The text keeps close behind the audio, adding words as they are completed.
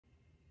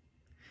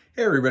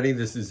Hey everybody,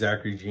 this is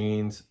Zachary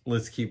Jeans.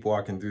 Let's keep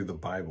walking through the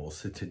Bible.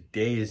 So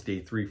today is day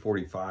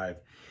 345,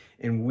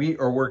 and we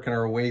are working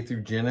our way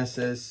through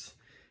Genesis.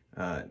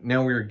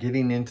 Now we are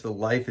getting into the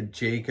life of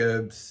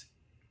Jacob's,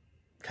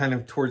 kind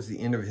of towards the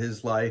end of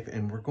his life,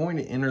 and we're going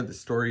to enter the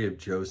story of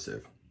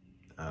Joseph.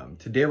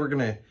 Today we're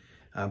going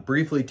to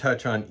briefly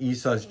touch on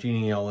Esau's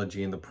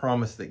genealogy and the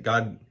promise that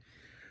God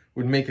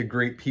would make a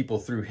great people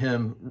through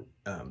him,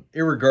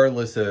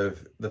 irregardless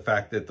of the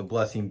fact that the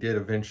blessing did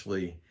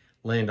eventually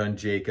land on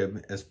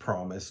Jacob as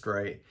promised,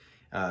 right?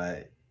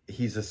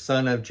 He's a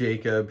son of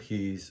Jacob.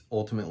 He's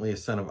ultimately a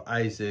son of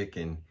Isaac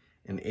and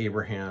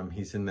Abraham.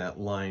 He's in that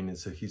line, and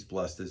so he's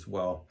blessed as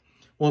well.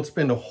 Won't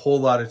spend a whole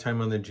lot of time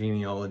on the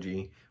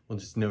genealogy. We'll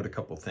just note a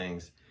couple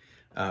things.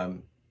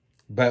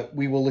 But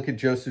we will look at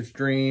Joseph's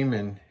dream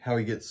and how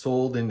he gets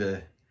sold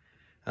into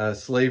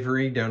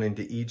slavery down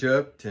into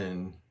Egypt,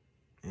 and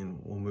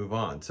we'll move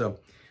on. So,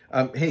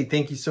 hey,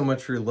 thank you so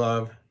much for your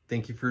love.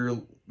 Thank you for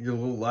your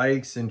little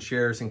likes and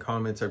shares and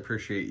comments. I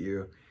appreciate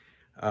you.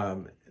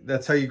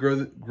 That's how you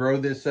grow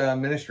this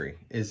ministry,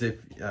 is if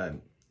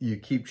you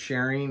keep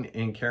sharing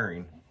and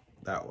caring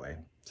that way.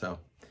 So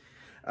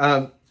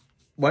why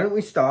don't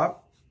we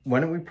stop? Why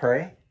don't we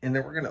pray? And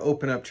then we're going to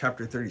open up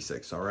chapter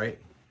 36, all right?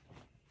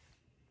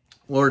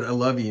 Lord, I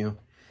love you.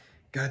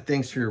 God,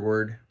 thanks for your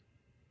word.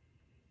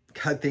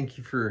 God, thank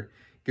you for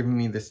giving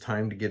me this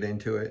time to get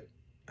into it.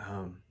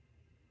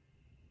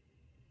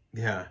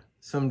 Yeah,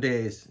 some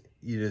days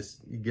you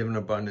give an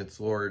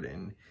abundance, Lord,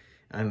 and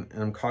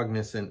I'm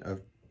cognizant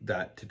of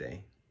that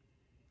today.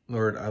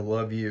 Lord, I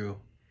love you.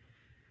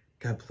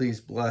 God, please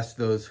bless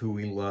those who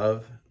we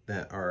love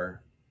that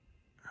are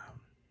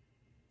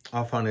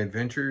off on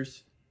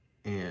adventures,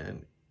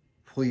 and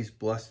please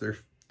bless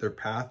their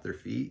path, their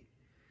feet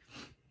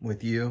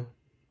with you.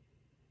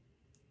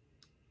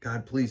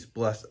 God, please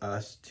bless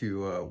us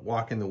to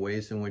walk in the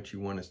ways in which you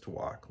want us to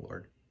walk,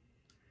 Lord.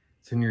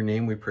 It's in your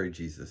name we pray,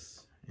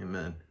 Jesus.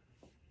 Amen.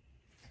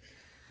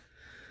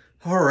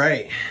 All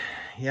right.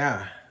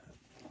 Yeah.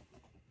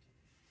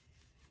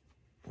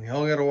 We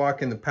all got to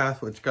walk in the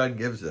path which God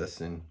gives us,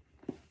 and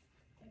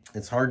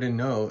it's hard to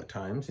know at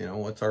times,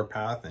 what's our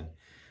path and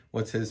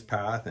what's his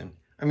path. And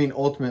I mean,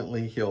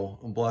 ultimately he'll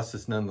bless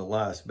us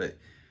nonetheless, but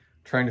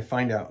trying to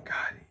find out,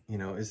 God,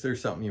 is there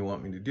something you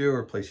want me to do, or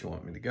a place you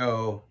want me to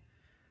go,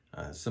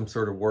 some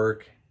sort of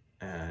work?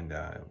 And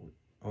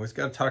always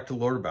got to talk to the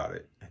Lord about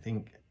it. I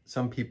think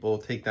some people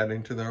take that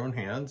into their own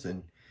hands,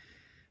 and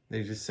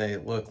they just say,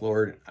 look,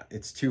 Lord,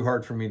 it's too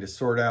hard for me to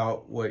sort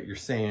out what you're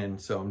saying,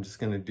 so I'm just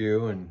going to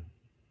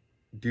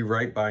do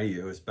right by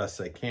you as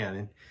best I can.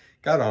 And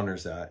God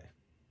honors that.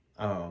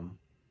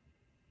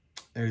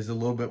 There's a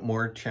little bit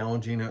more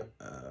challenging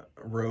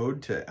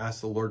road to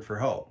ask the Lord for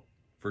help,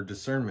 for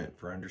discernment,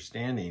 for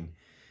understanding.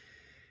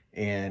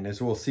 And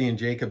as we'll see in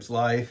Jacob's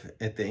life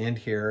at the end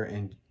here,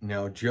 and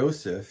now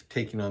Joseph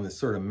taking on this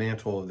sort of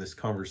mantle of this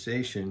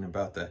conversation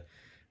about the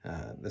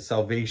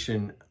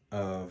salvation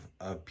of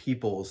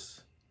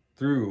peoples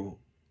through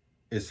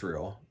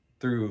Israel,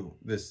 through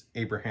this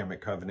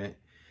Abrahamic covenant.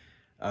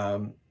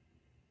 That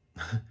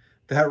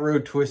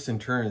road twists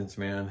and turns,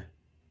 man.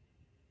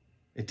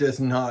 It does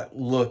not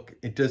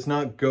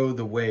go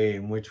the way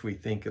in which we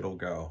think it'll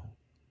go.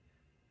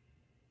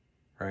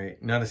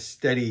 Right? Not a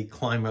steady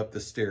climb up the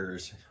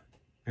stairs.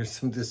 There's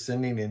some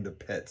descending into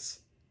pits.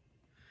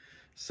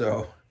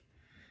 So,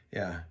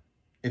 yeah.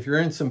 If you're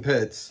in some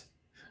pits,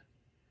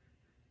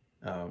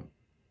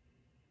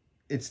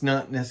 it is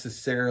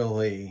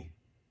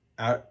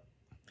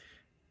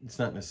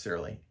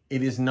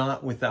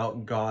not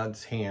without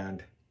God's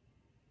hand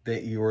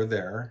that you are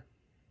there,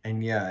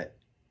 and yet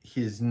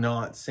he is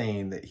not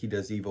saying that he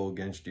does evil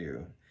against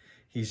you.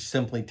 He's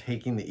simply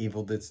taking the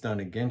evil that's done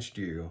against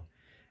you,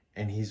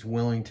 and he's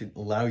willing to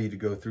allow you to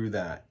go through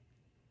that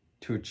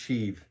to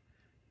achieve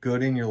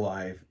good in your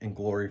life and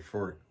glory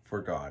for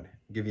God.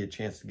 Give you a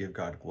chance to give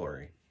God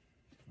glory.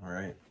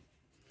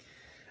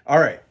 All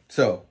right,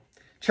 so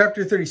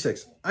chapter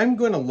 36. I'm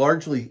going to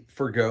largely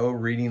forgo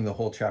reading the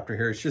whole chapter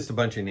here. It's just a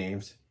bunch of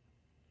names.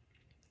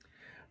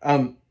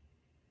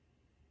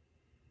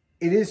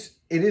 It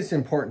is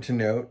important to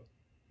note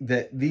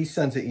that these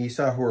sons of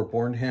Esau who were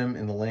born to him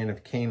in the land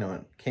of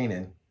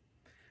Canaan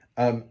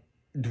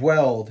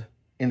dwelled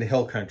in the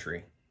hill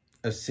country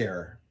of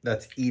Seir.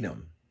 That's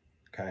Edom.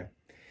 Okay.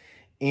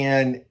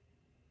 And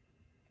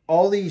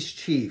all these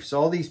chiefs,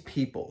 all these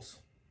peoples,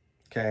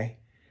 okay,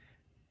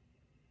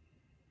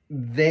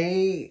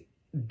 they,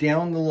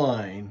 down the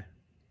line,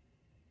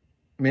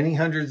 many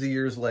hundreds of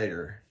years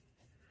later,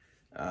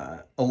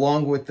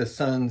 along with the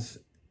sons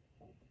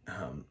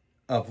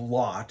of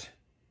Lot,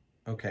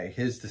 okay,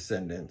 his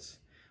descendants,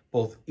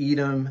 both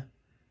Edom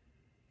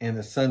and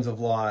the sons of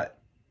Lot,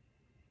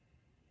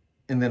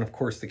 and then, of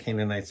course, the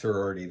Canaanites are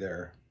already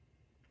there,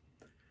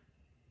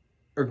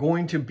 are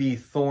going to be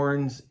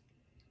thorns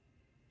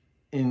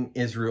in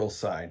Israel's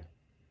side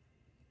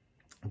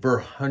for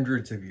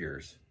hundreds of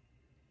years,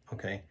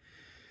 okay?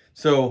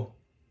 So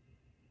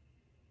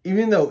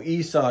even though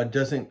Esau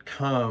doesn't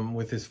come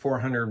with his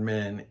 400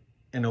 men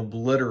and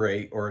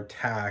obliterate or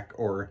attack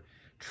or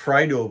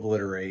try to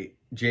obliterate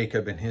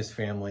Jacob and his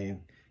family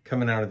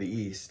coming out of the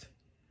east,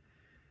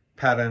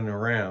 Paddan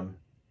Aram.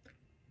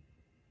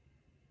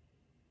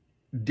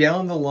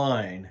 Down the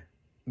line,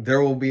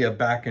 there will be a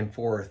back and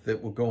forth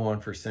that will go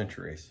on for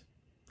centuries.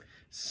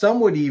 Some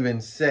would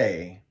even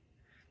say,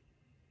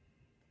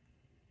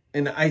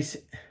 and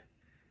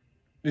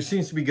there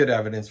seems to be good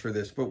evidence for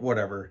this, but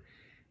whatever.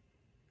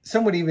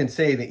 Some would even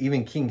say that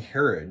even King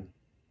Herod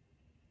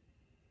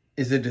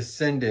is a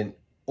descendant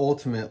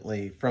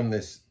ultimately from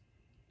this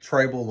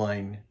tribal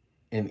line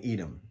in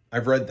Edom.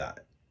 I've read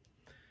that.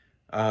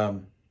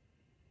 I'm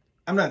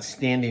not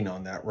standing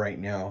on that right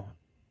now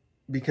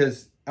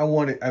because I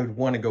would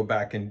want to go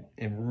back and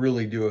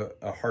really do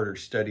a harder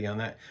study on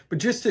that. But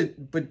just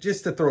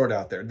to throw it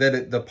out there,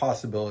 that the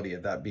possibility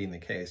of that being the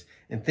case,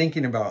 and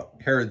thinking about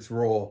Herod's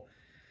role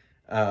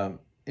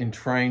in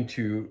trying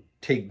to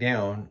take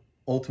down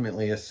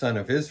ultimately a son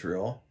of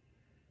Israel,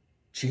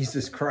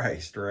 Jesus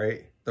Christ,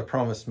 right? The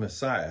promised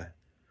Messiah.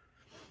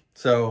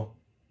 So,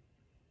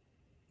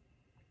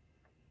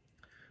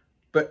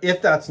 but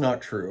if that's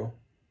not true,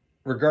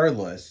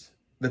 regardless,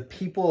 the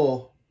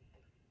people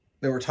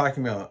that we're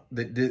talking about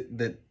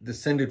that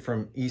descended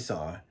from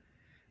Esau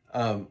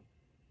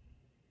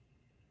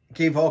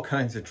gave all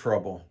kinds of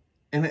trouble.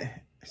 And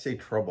I say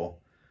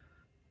trouble.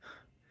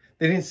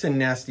 They didn't send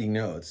nasty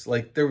notes.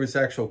 Like, there was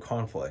actual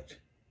conflict.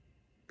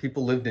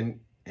 People lived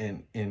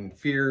in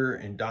fear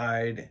and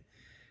died.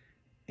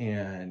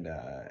 And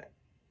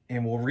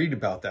we'll read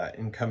about that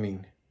in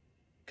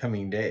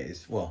coming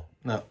days. Well,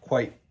 not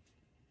quite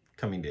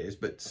coming days,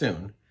 but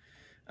soon.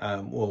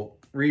 We'll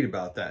read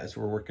about that as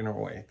we're working our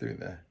way through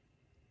the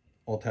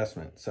Old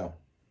Testament. So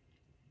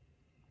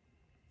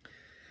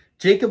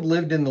Jacob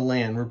lived in the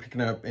land. We're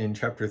picking up in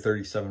chapter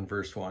 37,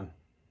 verse 1.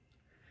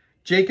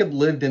 Jacob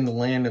lived in the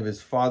land of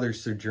his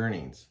father's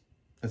sojournings.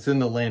 It's in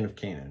the land of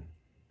Canaan.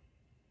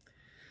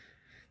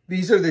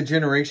 These are the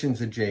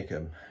generations of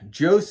Jacob.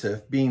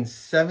 Joseph, being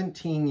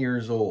 17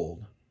 years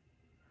old,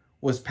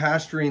 was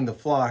pasturing the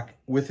flock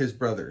with his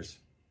brothers.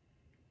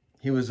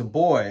 He was a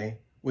boy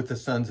with the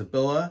sons of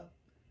Bilhah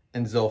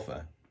and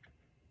Zilpah.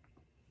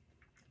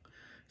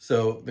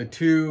 So the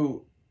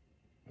two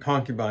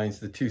concubines,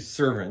 the two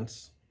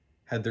servants,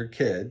 had their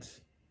kids,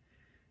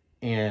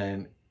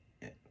 and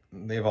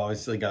they've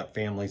obviously got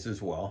families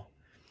as well.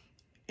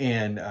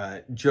 And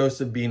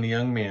Joseph, being a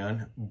young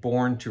man,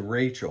 born to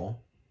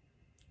Rachel,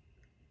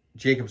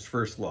 Jacob's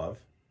first love,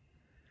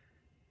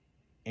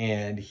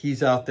 and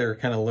he's out there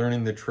kind of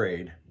learning the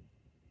trade.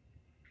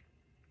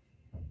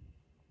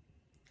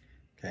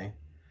 Okay.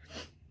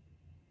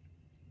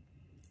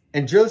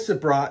 And Joseph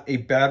brought a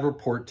bad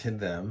report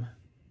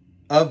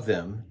of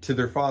them to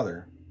their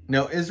father.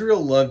 Now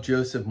Israel loved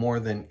Joseph more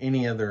than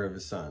any other of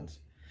his sons,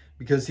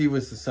 because he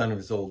was the son of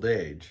his old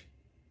age.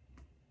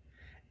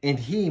 And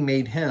he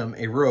made him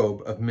a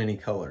robe of many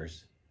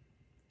colors.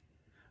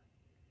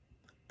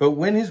 But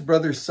when his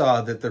brothers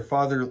saw that their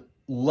father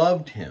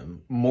loved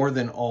him more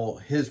than all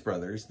his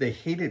brothers, they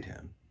hated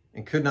him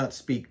and could not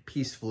speak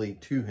peacefully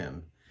to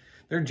him.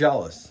 They're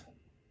jealous.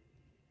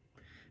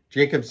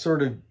 Jacob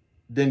sort of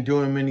didn't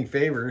do him any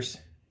favors.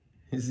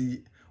 He's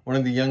one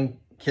of the young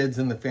kids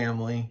in the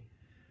family.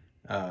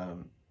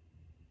 And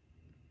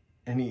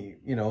he,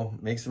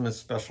 makes him a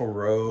special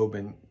robe.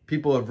 And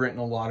people have written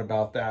a lot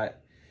about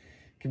that.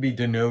 It could be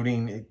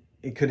denoting,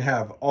 it could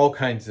have all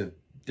kinds of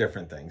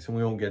different things, and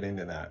we won't get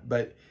into that.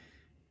 But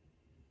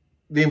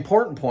the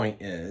important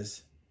point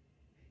is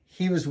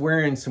he was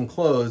wearing some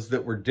clothes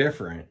that were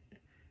different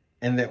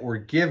and that were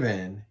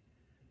given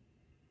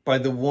by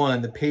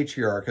the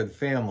patriarch of the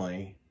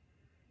family,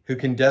 who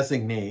can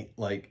designate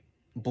like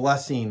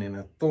blessing and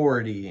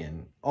authority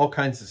and all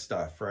kinds of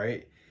stuff,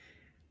 right?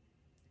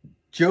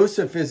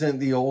 Joseph isn't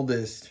the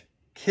oldest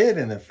kid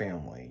in the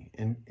family.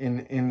 And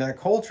in that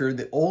culture,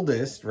 the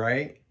oldest,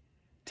 right?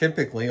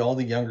 Typically, all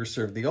the younger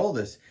serve the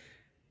oldest.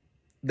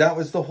 That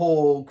was the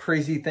whole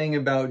crazy thing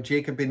about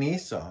Jacob and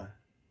Esau.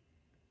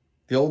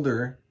 The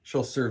older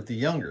shall serve the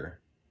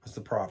younger, was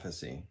the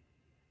prophecy.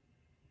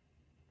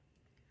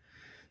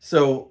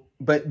 So,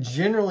 but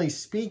generally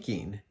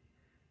speaking,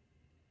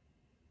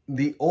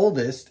 the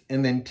oldest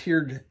and then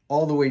tiered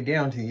all the way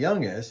down to the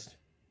youngest,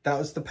 that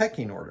was the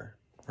pecking order,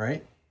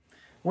 right?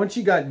 Once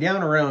you got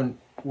down around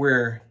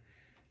where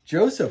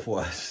Joseph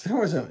was, there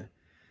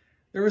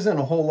wasn't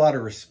a whole lot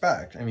of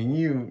respect. I mean,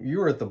 you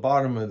were at the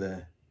bottom of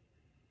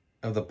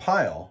the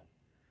pile.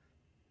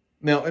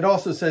 Now, it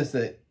also says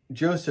that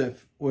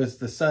Joseph was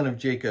the son of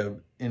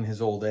Jacob in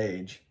his old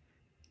age.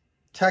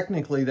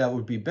 Technically, that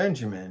would be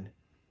Benjamin.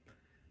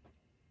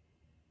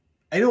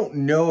 I don't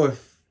know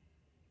if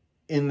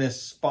in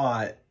this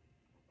spot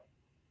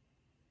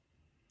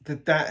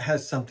that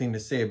has something to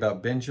say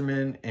about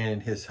Benjamin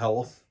and his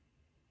health.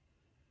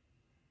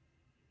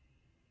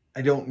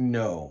 I don't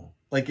know.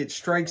 Like, it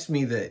strikes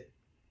me that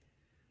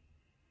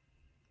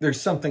there's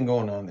something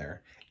going on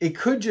there. It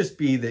could just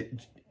be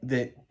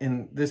that,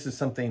 and this is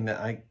something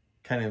that I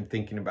kind of am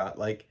thinking about,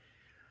 like,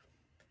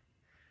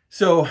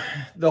 so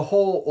the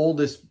whole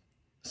oldest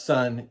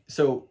son.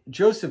 So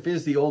Joseph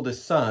is the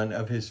oldest son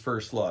of his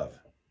first love.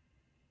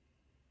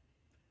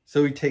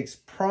 So he takes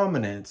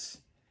prominence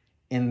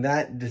in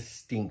that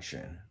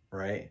distinction,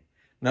 right?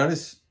 Not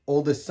his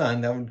oldest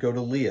son, that would go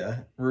to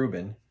Leah,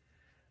 Reuben.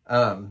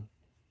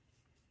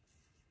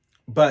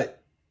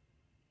 But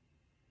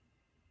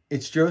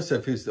it's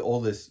Joseph who's the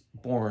oldest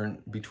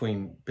born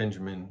between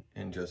Benjamin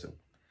and Joseph.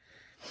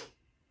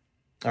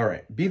 All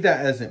right, be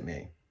that as it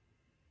may.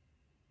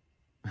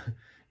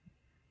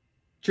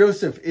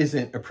 Joseph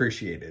isn't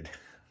appreciated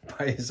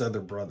by his other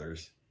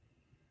brothers.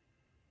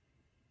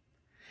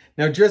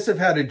 Now Joseph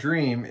had a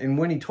dream, and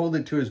when he told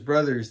it to his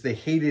brothers, they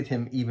hated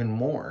him even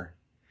more.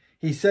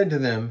 He said to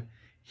them,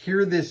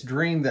 "Hear this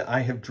dream that I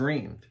have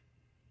dreamed.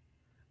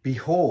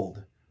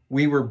 Behold,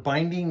 we were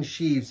binding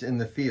sheaves in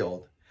the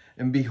field,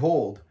 and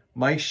behold,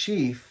 my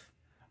sheaf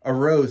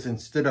arose and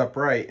stood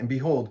upright, and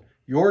behold,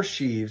 your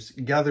sheaves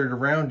gathered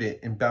around it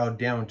and bowed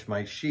down to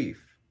my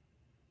sheaf."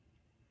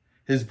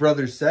 His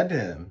brothers said to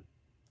him,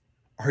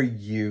 "Are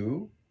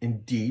you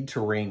indeed to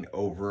reign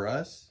over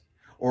us?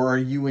 Or are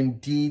you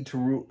indeed to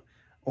rule,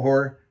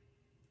 or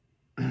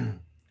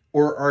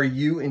are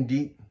you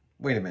indeed,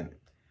 wait a minute.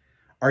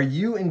 Are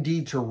you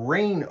indeed to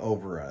reign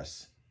over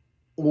us?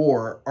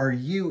 Or are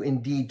you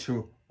indeed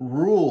to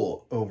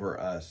rule over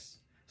us?"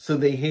 So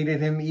they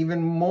hated him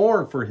even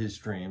more for his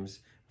dreams,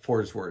 for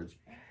his words.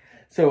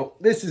 So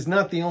this is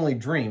not the only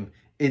dream.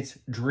 It's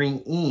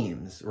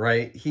dreams,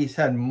 right? He's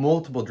had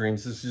multiple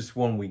dreams. This is just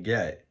one we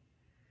get.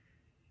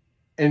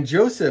 And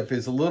Joseph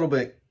is a little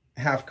bit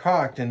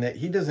half-cocked in that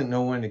he doesn't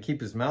know when to keep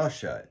his mouth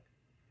shut.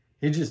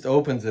 He just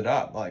opens it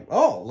up like,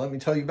 "Oh, let me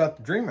tell you about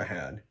the dream I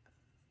had.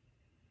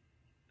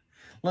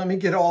 Let me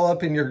get all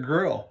up in your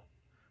grill.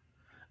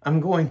 I'm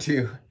going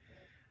to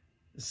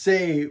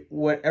say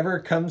whatever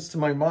comes to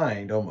my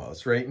mind,"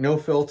 almost, right? No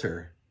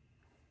filter.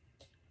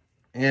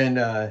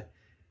 And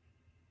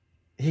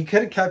he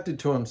could have kept it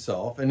to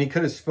himself, and he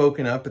could have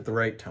spoken up at the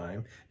right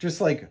time. Just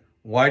like,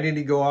 why did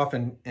he go off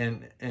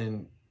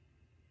and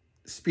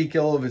speak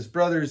ill of his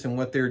brothers and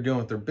what they were doing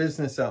with their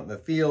business out in the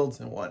fields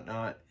and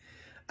whatnot?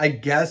 I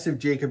guess if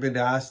Jacob had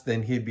asked,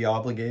 then he'd be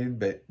obligated,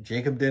 but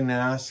Jacob didn't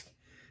ask.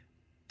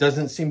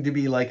 Doesn't seem to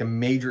be like a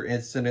major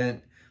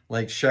incident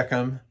like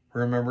Shechem,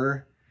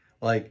 remember?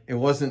 Like, it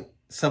wasn't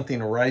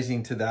something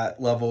arising to that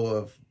level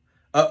of,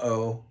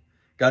 uh-oh,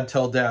 God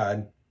tell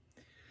dad.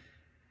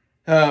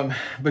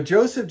 But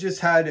Joseph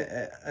just had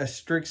a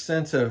strict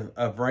sense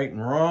of right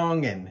and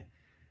wrong, and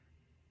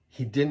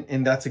he didn't,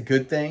 and that's a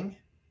good thing.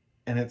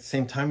 And at the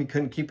same time, he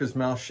couldn't keep his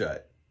mouth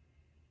shut.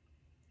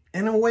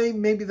 In a way,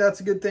 maybe that's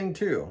a good thing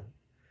too.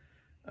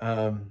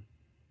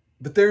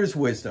 But there's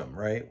wisdom,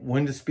 right?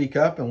 When to speak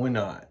up and when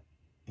not.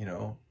 You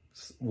know,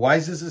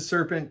 wise as a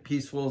serpent,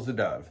 peaceful as a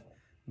dove,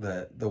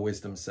 the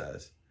wisdom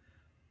says.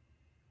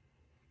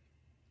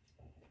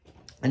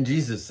 And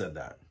Jesus said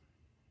that.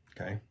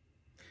 Okay.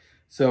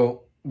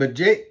 So, but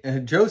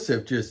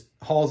Joseph just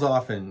hauls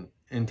off and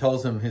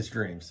tells him his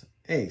dreams.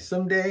 "Hey,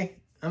 someday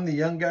I'm the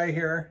young guy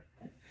here.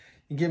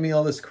 You give me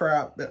all this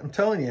crap, but I'm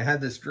telling you, I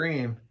had this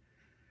dream.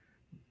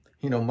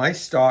 You know, my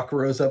stock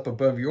rose up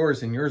above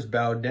yours and yours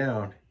bowed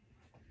down.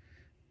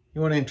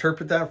 You want to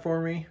interpret that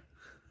for me?"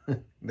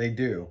 They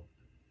do.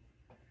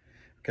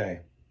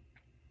 Okay.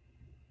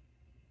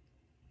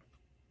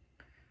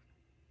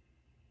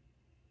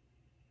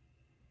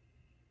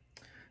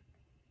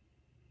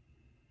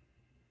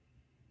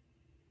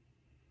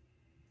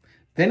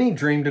 Then he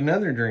dreamed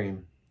another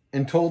dream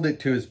and told it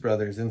to his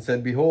brothers and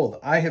said, "Behold,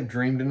 I have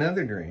dreamed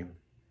another dream.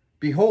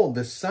 Behold,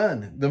 the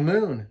sun, the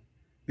moon,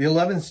 the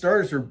 11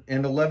 stars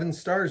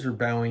are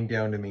bowing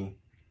down to me."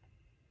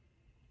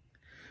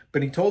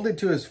 But he told it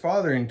to his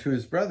father and to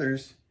his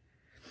brothers.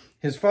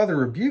 His father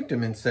rebuked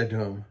him and said to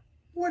him,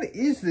 "What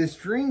is this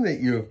dream that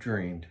you have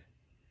dreamed?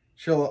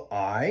 Shall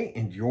I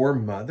and your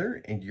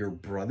mother and your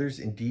brothers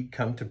indeed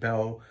come to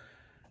bow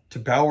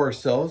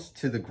ourselves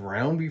to the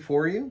ground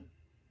before you?"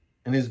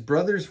 And his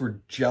brothers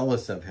were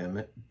jealous of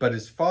him, but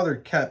his father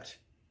kept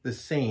the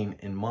saying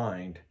in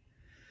mind.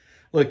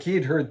 Look, he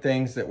had heard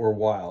things that were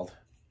wild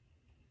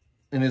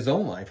in his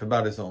own life,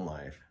 about his own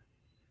life.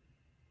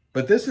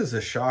 But this is a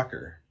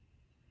shocker,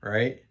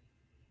 right?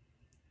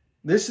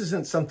 This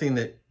isn't something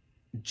that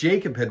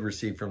Jacob had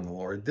received from the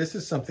Lord. This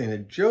is something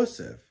that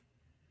Joseph,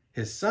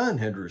 his son,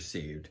 had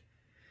received.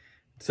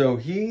 So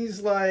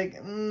he's like,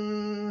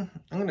 I'm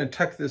going to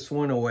tuck this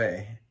one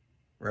away,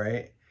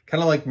 right?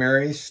 Kind of like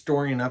Mary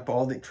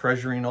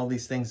treasuring all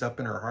these things up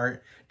in her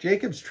heart.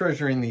 Jacob's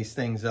treasuring these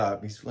things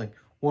up. He's like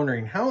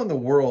wondering, how in the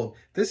world,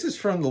 this is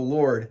from the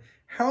Lord,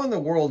 how in the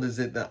world is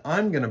it that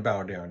I'm going to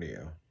bow down to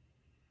you?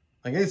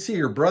 Like, I see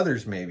your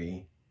brothers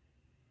maybe.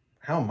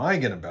 How am I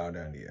going to bow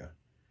down to you?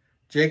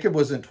 Jacob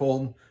wasn't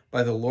told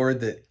by the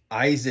Lord that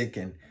Isaac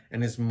and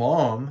his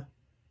mom,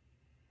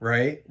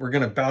 right, were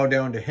going to bow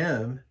down to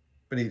him,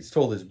 but he's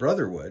told his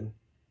brother would,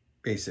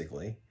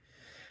 basically.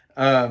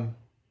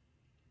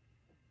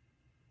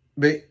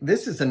 But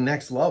this is the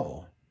next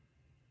level.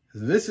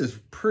 This is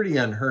pretty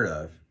unheard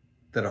of,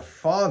 that a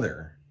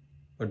father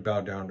would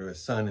bow down to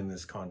his son in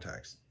this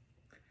context.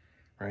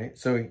 right?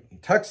 So he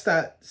tucks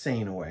that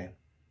saying away.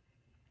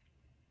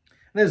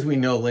 And as we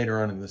know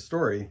later on in the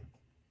story,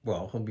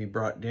 well, he'll be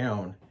brought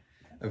down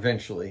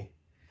eventually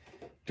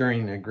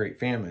during a great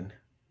famine.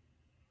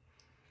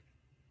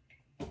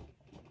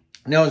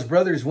 Now his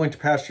brothers went to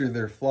pasture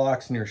their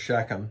flocks near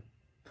Shechem.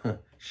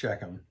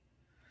 Shechem.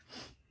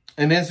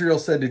 And Israel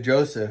said to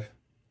Joseph,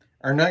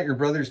 "Are not your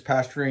brothers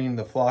pasturing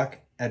the flock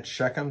at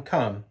Shechem?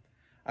 Come,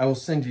 I will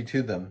send you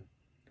to them."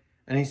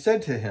 And he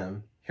said to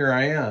him, "Here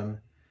I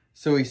am."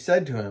 So he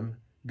said to him,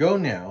 "Go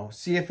now,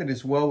 see if it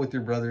is well with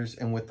your brothers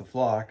and with the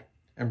flock,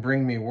 and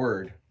bring me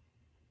word."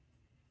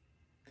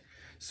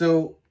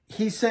 So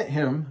he sent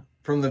him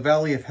from the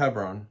valley of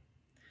Hebron,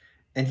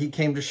 and he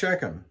came to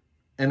Shechem.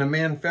 And a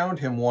man found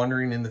him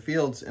wandering in the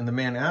fields, and the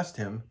man asked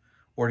him,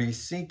 "What are you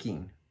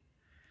seeking?"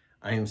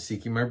 "I am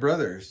seeking my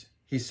brothers."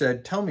 He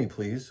said, "Tell me,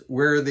 please,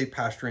 where are they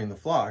pasturing the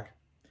flock?"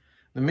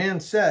 The man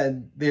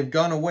said, "They have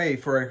gone away,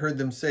 for I heard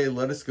them say,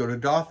 'Let us go to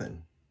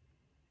Dothan.'"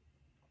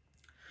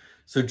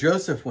 So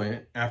Joseph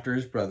went after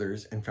his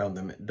brothers and found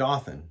them at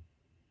Dothan.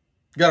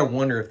 You got to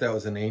wonder if that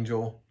was an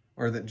angel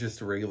or that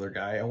just a regular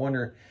guy. I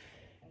wonder,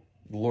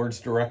 the Lord's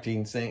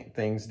directing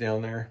things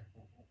down there.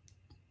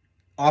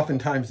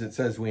 Oftentimes it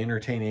says we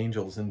entertain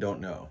angels and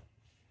don't know.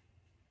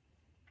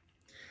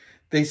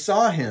 They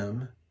saw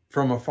him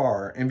from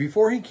afar, and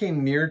before he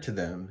came near to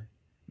them,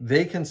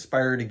 they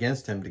conspired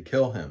against him to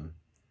kill him.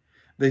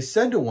 They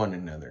said to one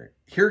another,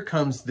 "Here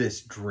comes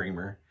this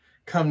dreamer.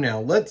 Come now,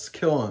 let's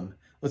kill him.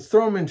 Let's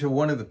throw him into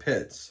one of the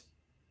pits.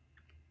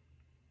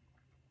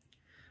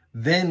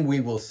 Then we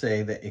will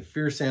say that a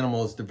fierce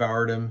animal has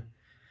devoured him,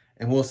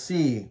 and we'll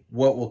see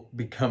what will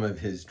become of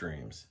his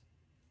dreams."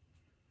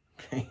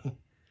 Okay,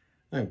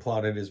 they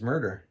plotted his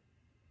murder.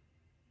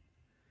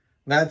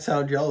 That's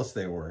how jealous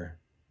they were.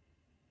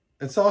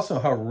 It's also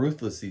how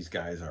ruthless these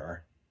guys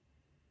are.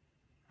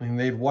 I mean,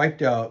 they'd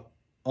wiped out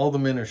all the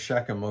men of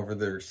Shechem over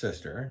their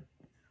sister.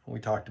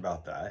 We talked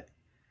about that.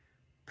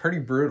 Pretty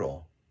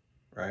brutal,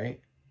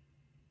 right?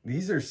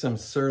 These are some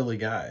surly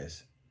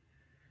guys.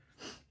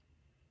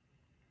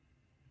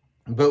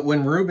 But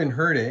when Reuben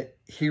heard it,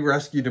 he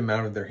rescued him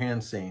out of their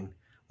hands, saying,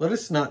 "Let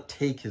us not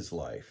take his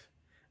life."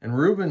 And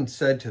Reuben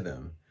said to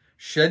them,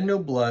 "Shed no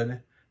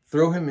blood,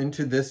 throw him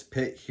into this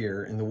pit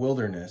here in the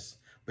wilderness,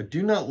 but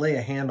do not lay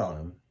a hand on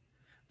him,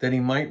 that he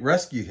might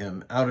rescue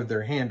him out of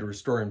their hand to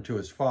restore him to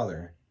his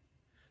father."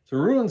 So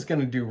Reuben's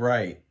going to do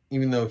right,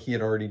 even though he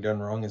had already done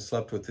wrong and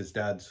slept with his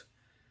dad's,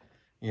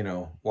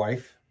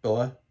 wife,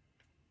 Bilhah.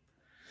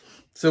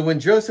 So when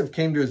Joseph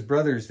came to his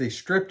brothers, they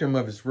stripped him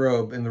of his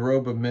robe and the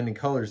robe of many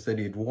colors that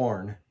he had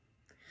worn.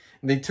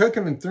 And they took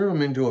him and threw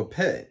him into a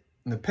pit.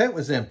 And the pit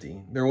was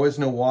empty. There was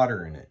no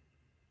water in it.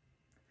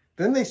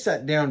 Then they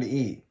sat down to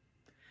eat.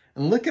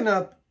 And looking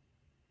up,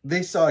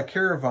 they saw a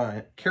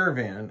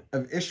caravan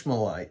of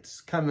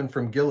Ishmaelites coming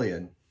from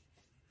Gilead,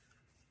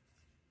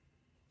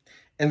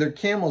 and their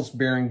camels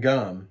bearing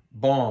gum,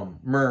 balm,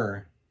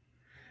 myrrh,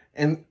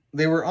 and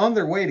they were on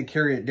their way to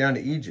carry it down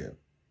to Egypt.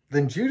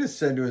 Then Judah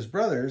said to his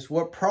brothers,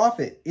 "What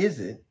profit is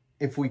it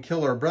if we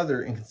kill our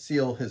brother and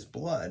conceal his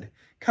blood?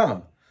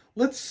 Come,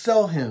 let's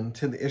sell him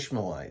to the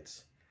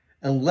Ishmaelites,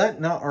 and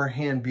let not our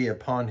hand be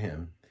upon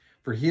him,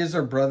 for he is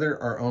our brother,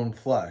 our own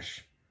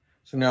flesh."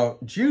 So now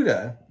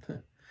Judah,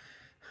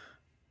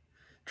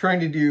 trying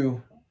to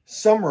do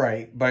some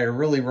right by a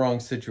really wrong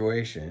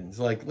situation. It's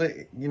like,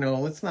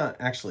 let's not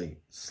actually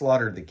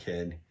slaughter the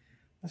kid.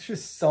 Let's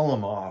just sell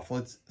him off.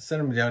 Let's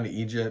send him down to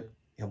Egypt.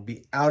 He'll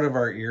be out of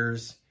our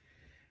ears.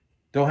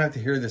 Don't have to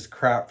hear this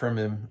crap from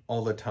him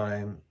all the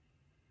time.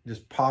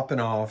 Just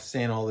popping off,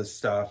 saying all this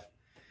stuff.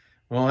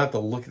 We don't have to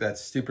look at that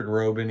stupid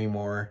robe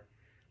anymore.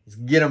 Let's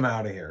get him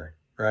out of here,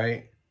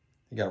 right?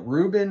 You got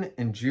Reuben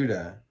and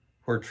Judah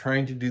who are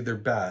trying to do their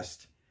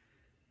best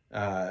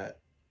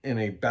in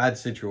a bad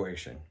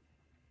situation.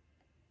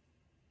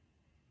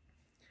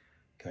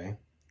 Okay.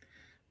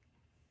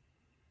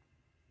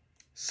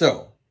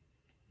 So,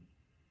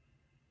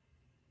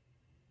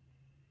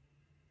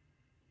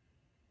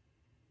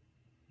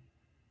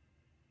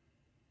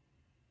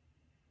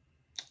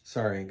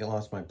 sorry, I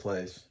lost my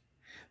place.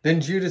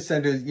 Then Judah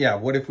said to,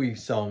 what if we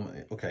sell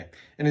him? Okay.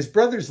 And his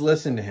brothers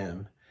listened to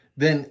him.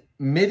 Then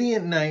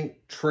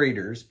Midianite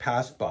traders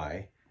passed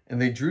by,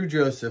 and they drew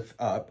Joseph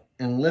up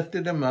and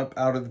lifted him up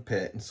out of the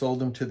pit and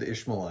sold him to the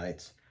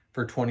Ishmaelites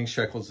for 20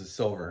 shekels of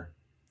silver.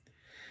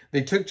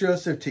 They took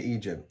Joseph to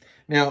Egypt.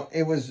 Now,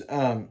 it was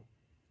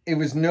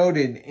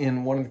noted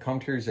in one of the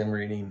commentaries I'm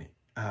reading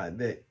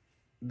that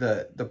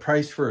the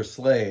price for a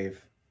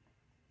slave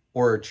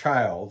or a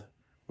child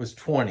was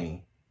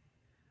 20.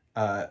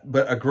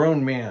 But a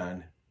grown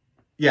man,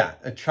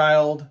 a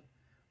child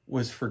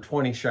was for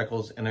 20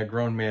 shekels and a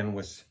grown man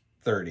was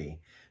 30.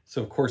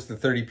 So, of course, the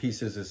 30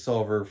 pieces of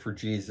silver for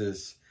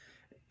Jesus,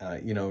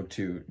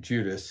 to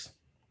Judas.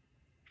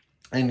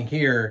 And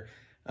here,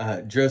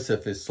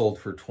 Joseph is sold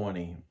for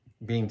 20,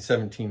 being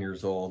 17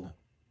 years old,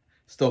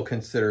 still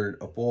considered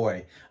a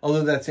boy.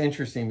 Although that's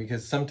interesting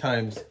because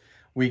sometimes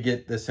we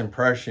get this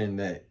impression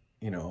that,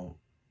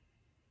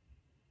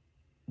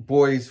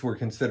 boys were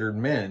considered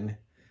men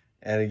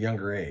at a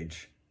younger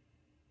age.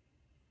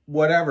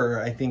 Whatever,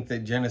 I think that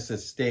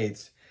Genesis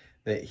states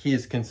that he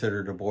is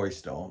considered a boy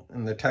still.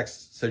 And the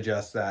text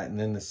suggests that. And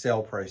then the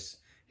sale price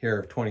here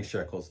of 20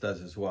 shekels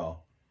does as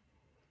well.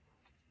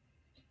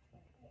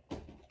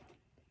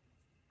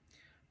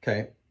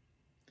 Okay.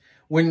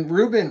 When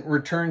Reuben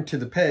returned to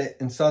the pit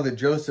and saw that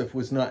Joseph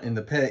was not in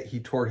the pit, he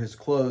tore his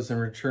clothes and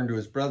returned to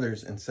his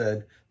brothers and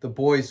said, "The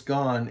boy's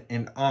gone,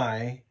 and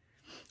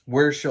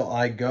where shall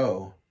I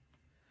go?"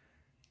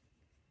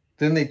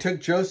 Then they took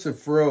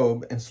Joseph's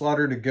robe and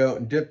slaughtered a goat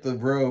and dipped the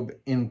robe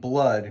in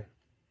blood.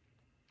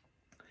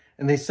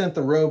 And they sent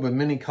the robe of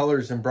many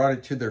colors and brought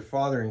it to their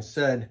father and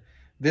said,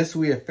 "This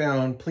we have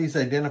found. Please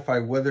identify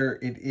whether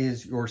it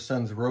is your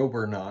son's robe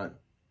or not."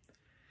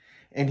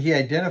 And he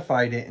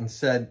identified it and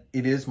said,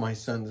 "It is my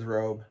son's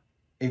robe.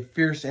 A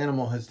fierce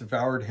animal has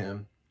devoured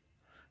him.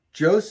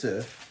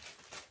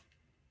 Joseph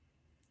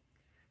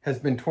has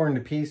been torn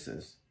to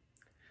pieces."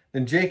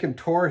 Then Jacob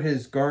tore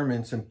his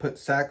garments and put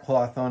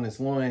sackcloth on his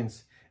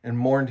loins and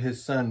mourned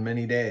his son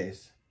many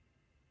days.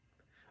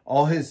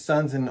 All his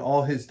sons and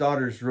all his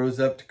daughters rose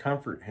up to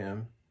comfort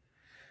him.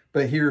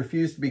 But he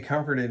refused to be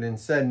comforted and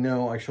said,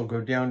 "No, I shall go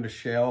down to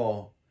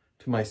Sheol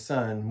to my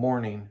son,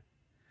 mourning."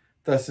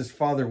 Thus his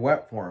father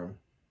wept for him.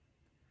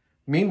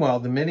 Meanwhile,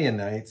 the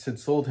Midianites had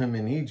sold him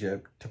in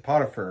Egypt to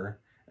Potiphar,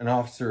 an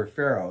officer of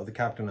Pharaoh, the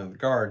captain of the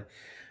guard.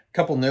 A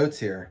couple notes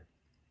here.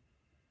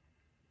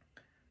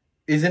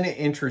 Isn't it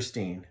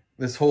interesting,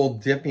 this whole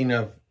dipping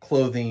of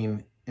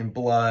clothing in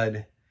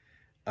blood,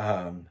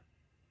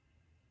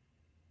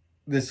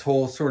 this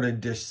whole sort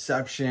of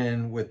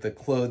deception with the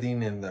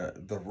clothing and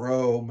the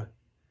robe?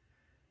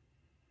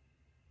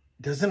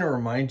 Doesn't it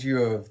remind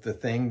you of the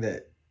thing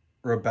that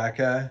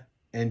Rebecca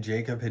and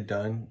Jacob had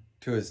done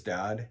to his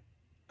dad,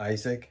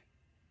 Isaac?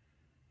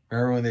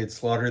 Remember when they'd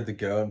slaughtered the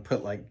goat and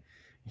put, like,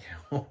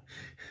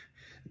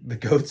 the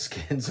goat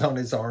skins on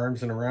his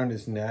arms and around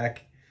his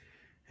neck?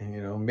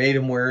 And, made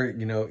him wear,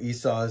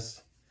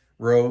 Esau's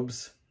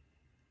robes.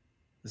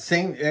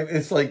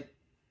 It's like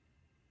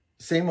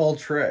same old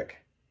trick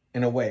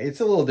in a way.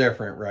 It's a little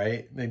different,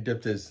 right? They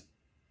dipped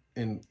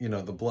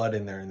the blood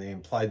in there and they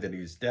implied that he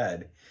was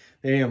dead.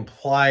 They didn't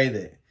imply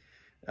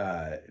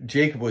that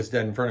Jacob was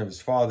dead in front of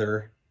his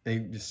father. They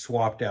just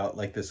swapped out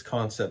like this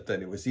concept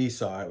that it was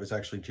Esau. It was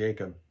actually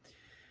Jacob.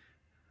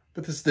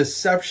 But this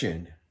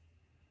deception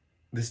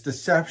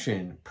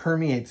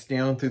permeates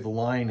down through the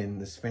line in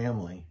this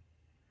family.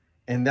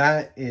 And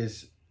that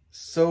is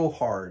so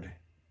hard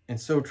and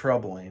so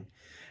troubling.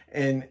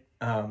 And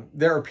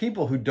there are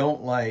people who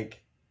don't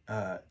like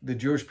the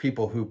Jewish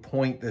people who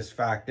point this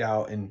fact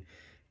out and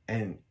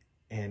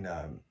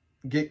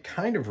get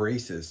kind of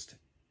racist.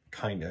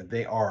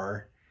 They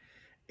are.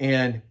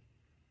 And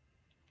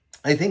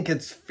I think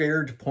it's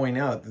fair to point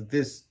out that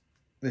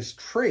this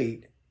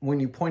trait, when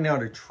you point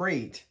out a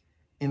trait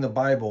in the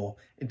Bible,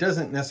 it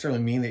doesn't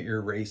necessarily mean that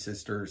you're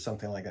racist or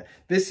something like that.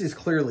 This is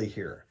clearly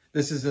here.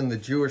 This is in the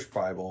Jewish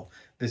Bible.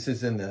 This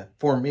is in the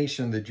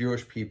formation of the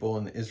Jewish people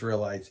and the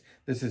Israelites.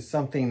 This is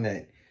something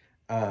that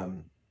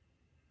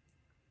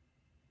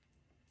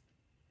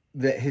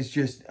that has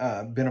just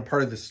been a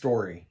part of the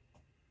story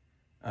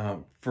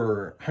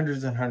for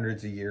hundreds and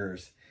hundreds of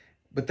years.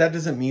 But that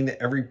doesn't mean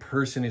that every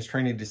person is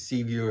trying to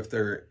deceive you if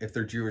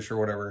they're Jewish or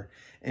whatever.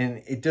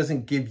 And it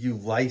doesn't give you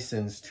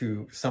license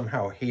to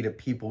somehow hate a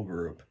people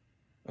group.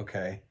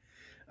 Okay?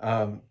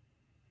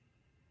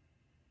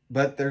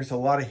 But there's a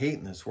lot of hate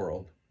in this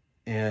world,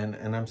 and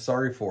I'm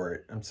sorry for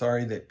it. I'm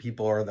sorry that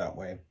people are that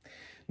way.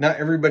 Not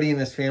everybody in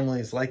this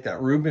family is like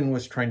that. Reuben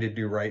was trying to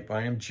do right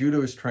by him. Judah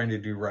was trying to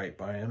do right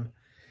by him.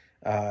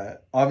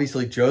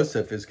 Obviously,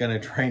 Joseph is going to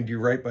try and do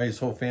right by his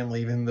whole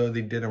family, even though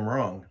they did him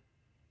wrong.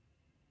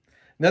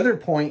 Another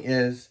point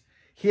is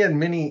he had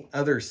many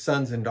other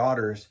sons and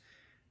daughters.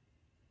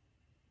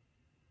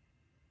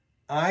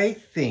 I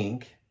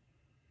think,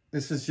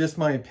 this is just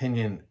my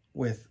opinion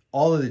with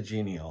all of the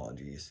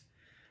genealogies,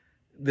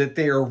 that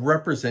they are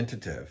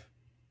representative.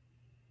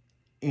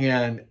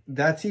 And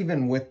that's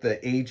even with the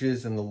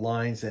ages and the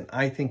lines. And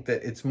I think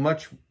that it's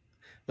much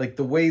like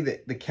the way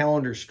that the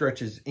calendar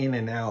stretches in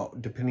and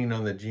out, depending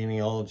on the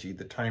genealogy,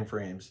 the time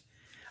frames.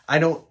 I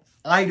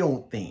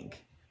don't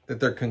think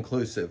that they're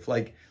conclusive.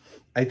 Like,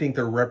 I think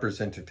they're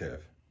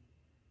representative.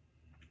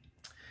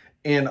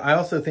 And I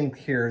also think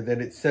here that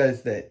it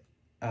says that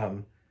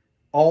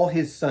all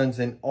his sons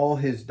and all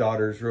his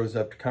daughters rose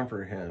up to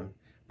comfort him,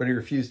 but he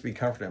refused to be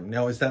comforted.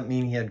 Now, does that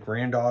mean he had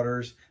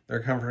granddaughters that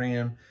are comforting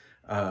him?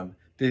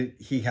 Did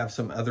he have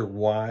some other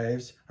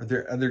wives? Are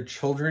there other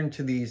children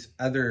to these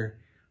other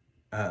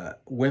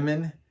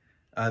women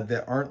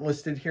that aren't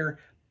listed here?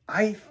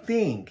 I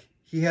think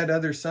he had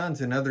other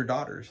sons and other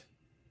daughters.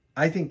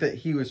 I think that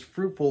he was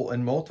fruitful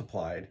and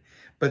multiplied,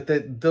 but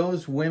that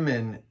those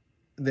women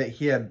that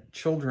he had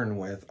children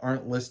with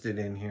aren't listed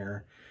in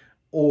here,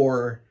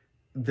 or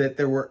that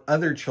there were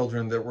other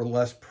children that were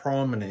less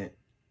prominent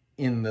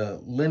in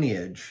the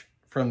lineage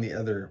from the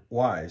other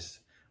wives,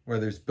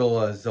 whether it's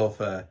Bilhah,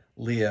 Zilpah,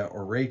 Leah,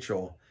 or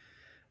Rachel.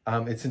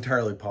 It's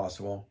entirely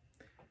possible.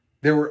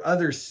 There were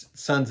other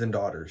sons and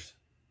daughters.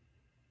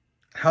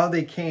 How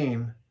they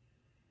came,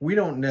 we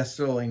don't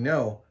necessarily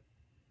know.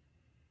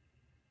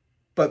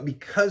 But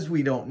because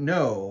we don't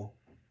know,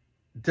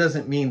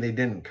 doesn't mean they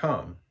didn't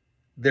come.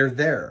 They're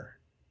there,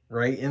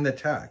 right, in the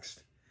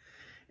text.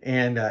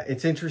 And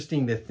it's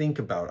interesting to think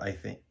about, I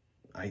think.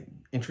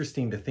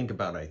 Interesting to think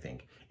about, I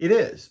think. It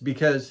is,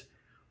 because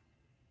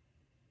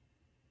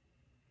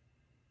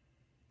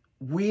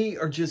we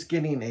are just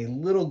getting a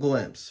little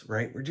glimpse,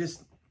 right? We're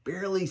just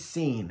barely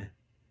seeing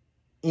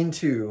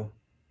into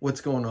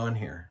what's going on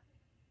here.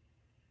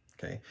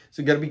 Okay,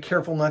 so you got to be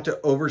careful not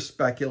to over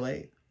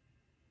speculate,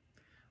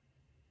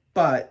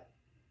 but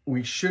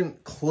we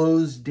shouldn't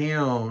close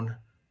down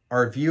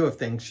our view of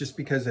things just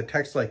because a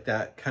text like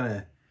that kind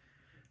of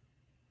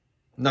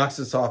knocks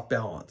us off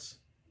balance.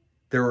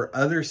 There were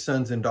other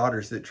sons and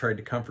daughters that tried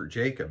to comfort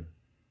Jacob.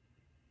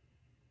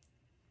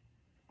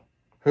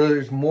 So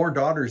there's more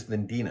daughters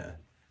than Dinah,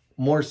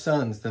 more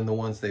sons than the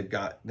ones they've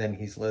got than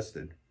he's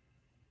listed.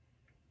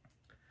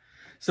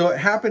 So it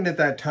happened at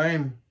that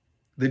time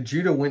that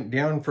Judah went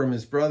down from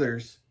his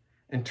brothers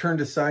and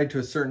turned aside to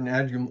a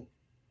certain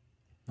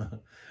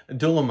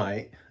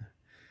Adullamite,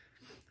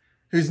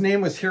 whose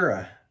name was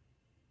Hira.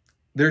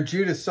 There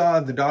Judah saw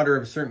the daughter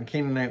of a certain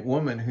Canaanite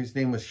woman whose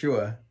name was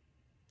Shua.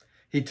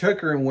 He took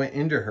her and went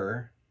into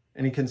her,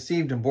 and he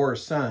conceived and bore a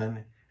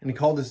son, and he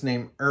called his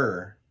name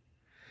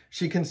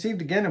She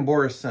conceived again and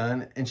bore a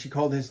son, and she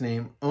called his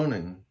name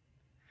Onan.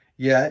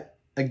 Yet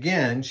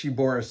again she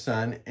bore a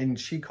son, and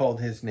she called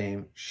his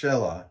name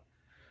Shelah.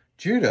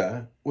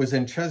 Judah was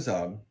in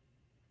Chezib,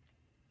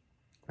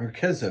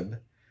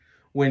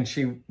 when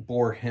she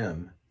bore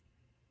him.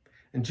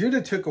 And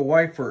Judah took a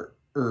wife for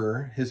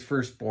his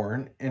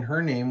firstborn, and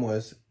her name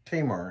was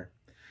Tamar.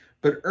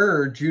 But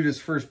Judah's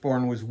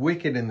firstborn, was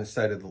wicked in the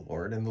sight of the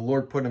Lord, and the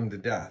Lord put him to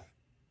death.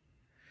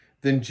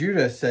 Then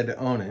Judah said to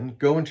Onan,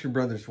 go into your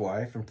brother's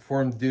wife and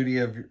perform the duty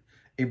of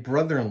a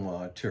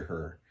brother-in-law to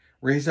her.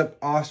 Raise up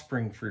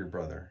offspring for your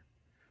brother.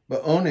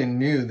 But Onan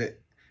knew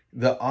that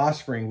the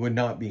offspring would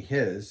not be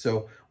his,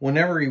 so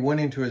whenever he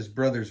went into his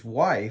brother's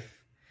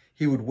wife,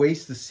 he would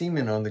waste the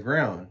semen on the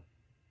ground,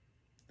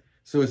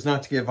 so as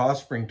not to give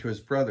offspring to his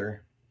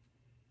brother.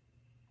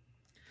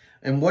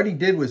 And what he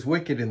did was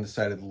wicked in the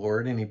sight of the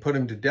Lord, and he put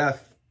him to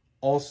death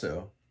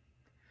also.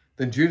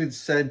 Then Judah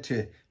said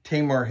to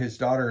Tamar, his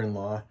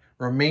daughter-in-law,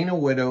 remain a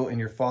widow in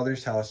your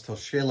father's house till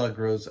Shelah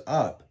grows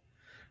up,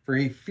 for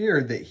he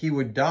feared that he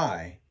would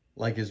die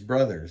like his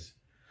brothers.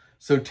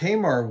 So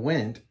Tamar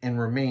went and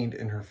remained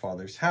in her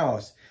father's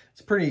house.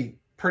 It's a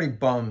pretty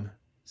bum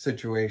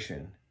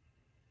situation.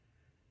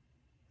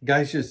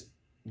 Guy's just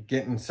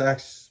getting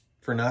sex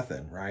for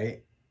nothing,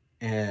 right?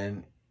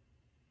 And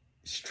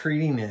he's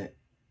treating it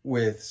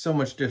with so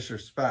much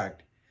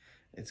disrespect.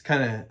 It's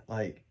kind of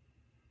like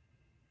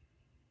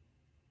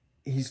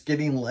he's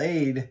getting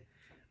laid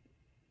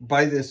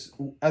by this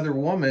other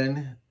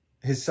woman,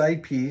 his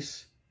side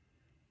piece,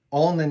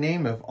 all in the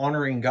name of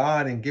honoring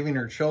God and giving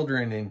her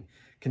children and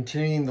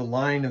continuing the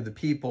line of the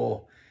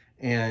people.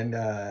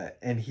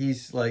 And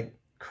he's like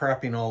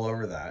crapping all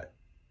over that.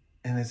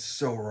 And it's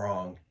so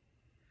wrong.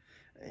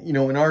 You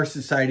know, in our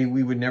society,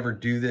 we would never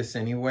do this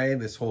anyway.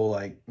 This whole,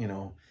 like, you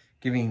know,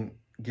 giving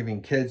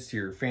kids to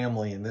your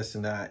family and this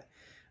and that.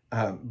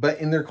 But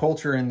in their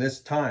culture in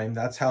this time,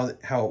 that's how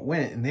it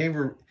went. And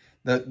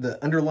the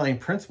underlying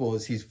principle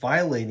is he's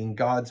violating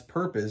God's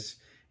purpose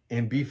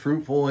and be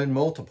fruitful and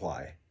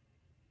multiply.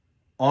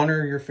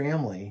 Honor your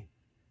family.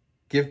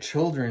 Give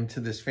children to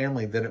this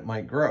family that it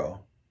might grow.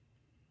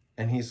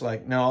 And he's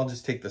like, no, I'll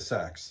just take the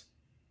sex.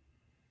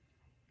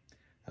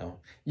 So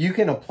you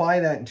can apply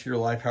that into your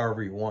life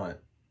however you want.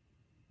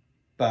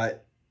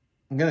 But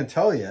I'm going to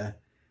tell you,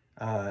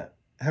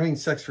 having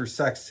sex for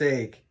sex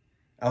sake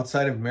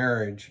outside of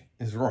marriage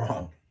is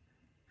wrong.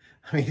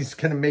 I mean, he's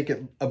going to make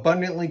it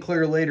abundantly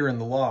clear later in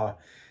the law.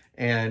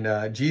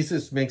 And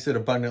Jesus makes it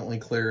abundantly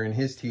clear in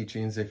his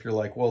teachings. If you're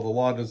like, well, the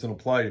law doesn't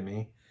apply to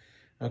me.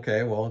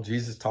 Okay, well,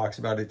 Jesus talks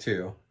about it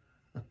too.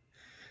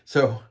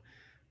 So,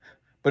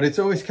 but it's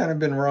always kind of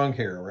been wrong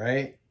here,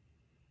 right?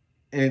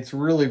 And it's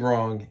really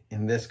wrong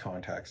in this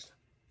context.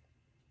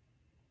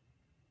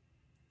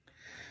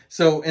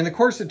 So in the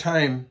course of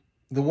time,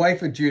 the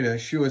wife of Judah,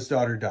 Shua's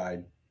daughter,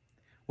 died.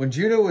 When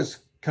Judah was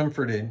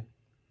comforted,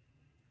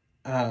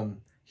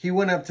 he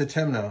went up to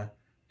Timnah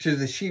to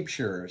the sheep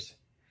shearers,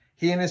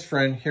 he and his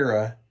friend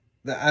Hira,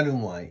 the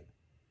Adullamite.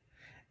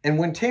 And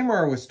when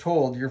Tamar was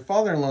told, your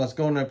father-in-law is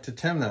going up to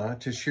Timnah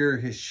to shear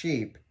his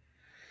sheep,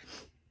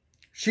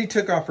 she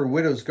took off her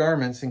widow's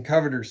garments and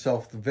covered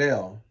herself with the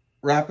veil,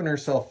 wrapping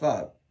herself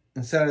up,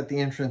 and sat at the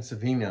entrance of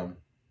Enom,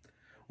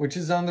 which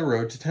is on the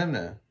road to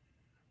Timnah.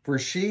 For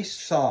she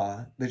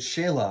saw that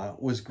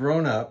Shelah was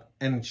grown up,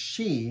 and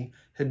she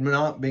had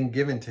not been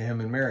given to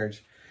him in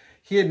marriage.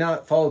 He had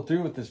not followed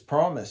through with this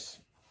promise.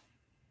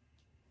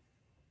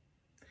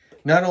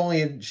 Not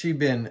only had she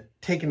been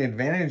taken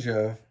advantage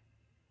of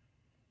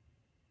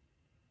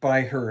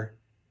by her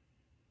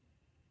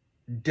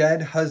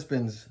dead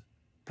husband's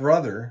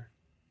brother,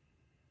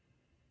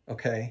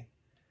 okay,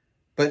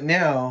 But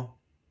now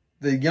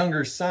the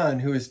younger son,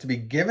 who is to be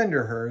given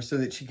to her so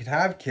that she could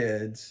have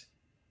kids,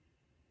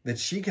 that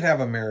she could have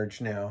a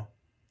marriage now,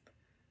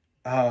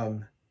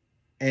 and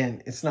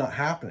it's not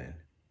happening.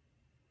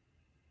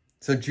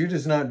 So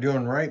Judah's not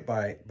doing right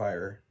by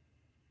her.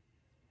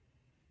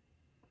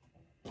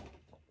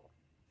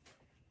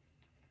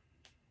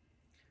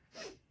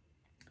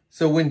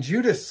 So when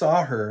Judah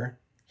saw her,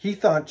 he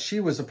thought she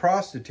was a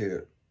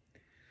prostitute,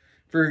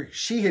 for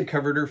she had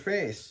covered her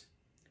face.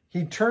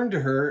 He turned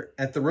to her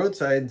at the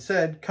roadside and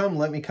said, "Come,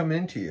 let me come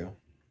in to you."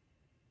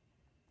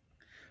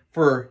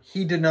 For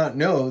he did not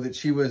know that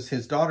she was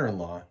his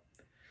daughter-in-law.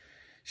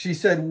 She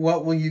said,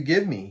 "What will you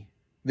give me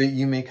that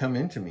you may come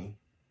into me?"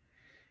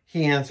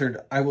 He answered,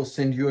 "I will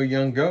send you a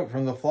young goat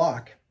from the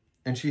flock."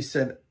 And she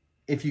said,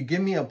 "If you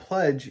give me a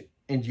pledge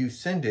and you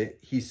send it,"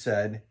 he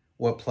said,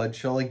 "What pledge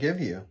shall I give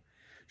you?"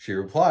 She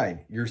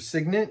replied, "Your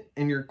signet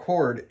and your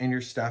cord and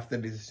your staff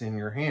that is in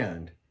your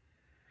hand."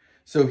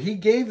 So he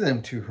gave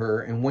them to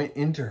her and went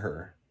into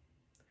her,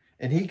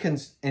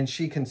 and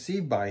she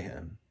conceived by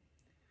him.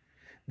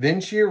 Then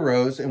she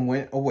arose and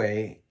went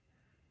away,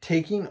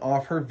 taking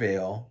off her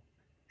veil,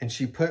 and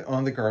she put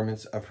on the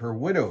garments of her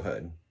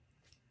widowhood.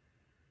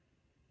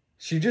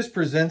 She just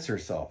presents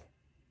herself,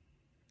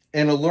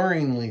 and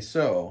alluringly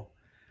so.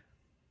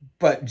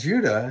 But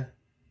Judah,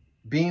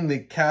 being the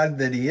cad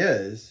that he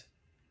is,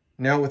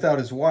 now without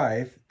his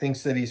wife,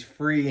 thinks that he's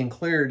free and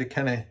clear to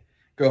kind of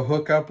go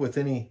hook up with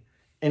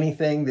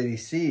anything that he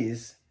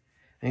sees.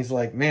 And he's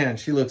like, man,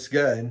 she looks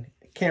good.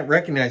 Can't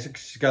recognize her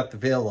because she's got the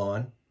veil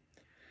on.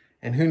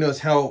 And who knows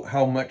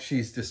how much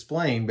she's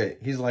displaying, but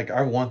he's like,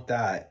 I want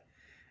that.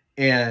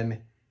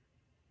 And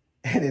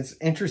it's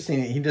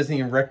interesting that he doesn't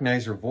even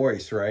recognize her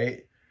voice,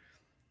 right?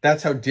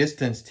 That's how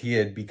distanced he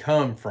had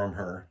become from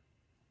her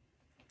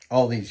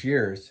all these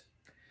years.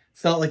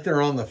 It's not like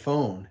they're on the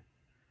phone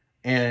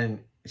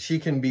and she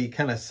can be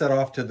kind of set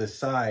off to the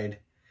side,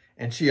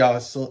 and she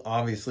also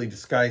obviously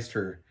disguised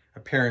her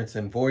appearance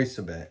and voice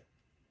a bit.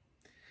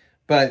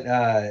 But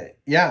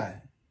yeah,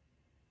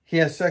 he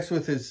has sex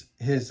with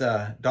his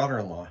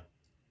daughter-in-law.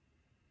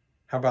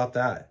 How about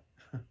that?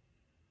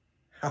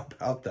 How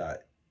about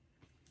that?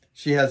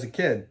 She has a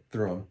kid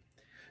through him.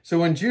 So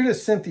when Judah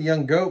sent the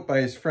young goat by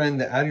his friend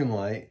the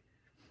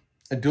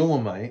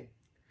Adullamite,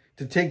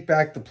 to take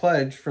back the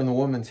pledge from the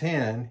woman's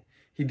hand,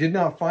 he did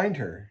not find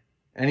her.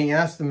 And he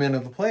asked the men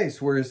of the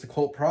place, "Where is the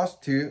cult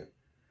prostitute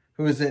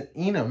who is at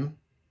Enam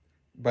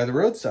by the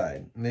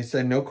roadside?" And they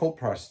said, "No cult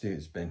prostitute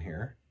has been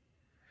here."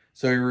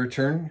 So he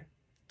returned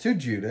to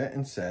Judah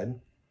and said,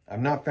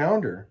 "I've not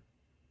found her."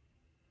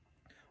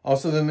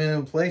 Also the men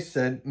of the place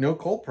said, "No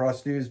cult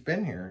prostitute has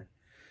been here."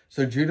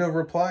 So Judah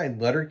replied,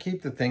 "Let her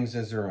keep the things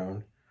as her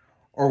own,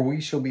 or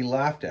we shall be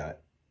laughed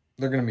at."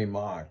 They're going to be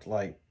mocked,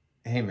 like,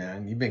 "Hey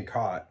man, you've been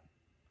caught.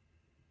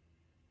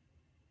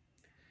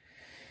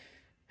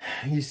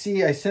 You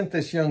see, I sent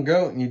this young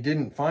goat and you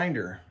didn't find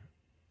her."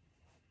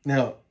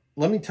 Now,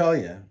 let me tell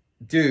you,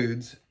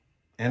 dudes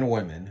and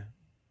women,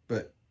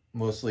 but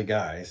mostly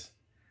guys,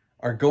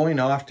 are going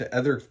off to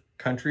other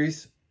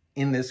countries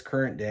in this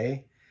current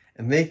day,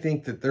 and they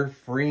think that they're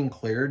free and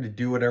clear to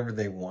do whatever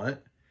they want.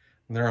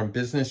 And they're on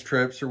business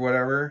trips or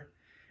whatever.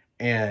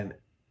 And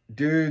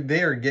dude,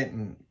 they are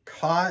getting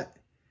caught.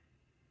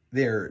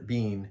 They're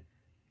being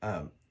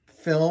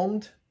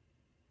filmed.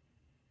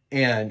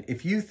 And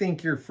if you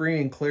think you're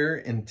free and clear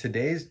in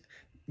today's,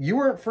 you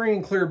weren't free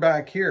and clear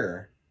back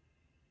here.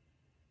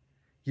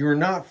 You are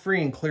not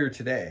free and clear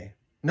today.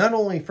 Not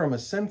only from a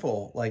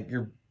sinful, like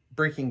you're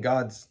breaking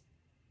God's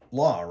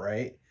law,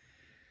 right?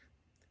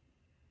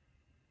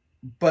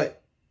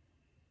 But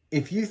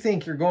if you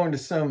think you're going to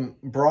some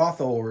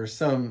brothel or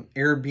some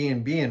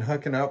Airbnb and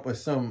hooking up with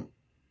some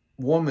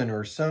woman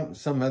or some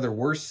other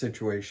worse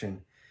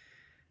situation,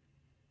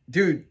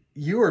 dude,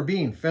 you are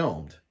being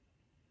filmed.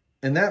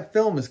 And that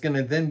film is going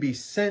to then be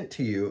sent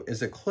to you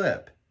as a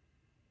clip.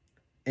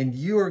 And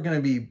you are going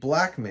to be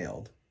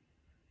blackmailed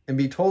and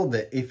be told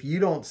that if you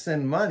don't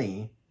send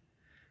money,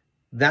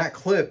 that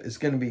clip is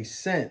going to be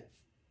sent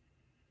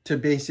to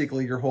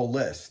basically your whole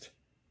list,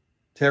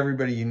 to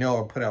everybody you know,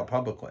 or put out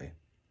publicly.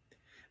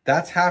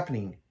 That's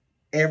happening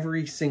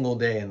every single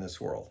day in this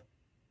world.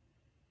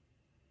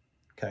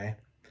 Okay?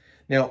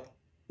 Now,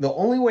 the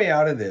only way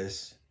out of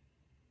this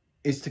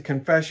is to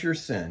confess your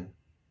sin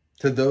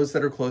to those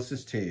that are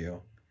closest to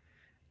you,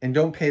 and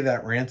don't pay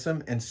that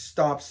ransom, and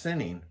stop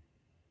sinning.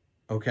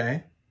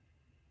 Okay?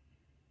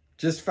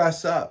 Just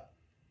fess up.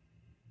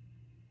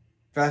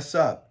 Fess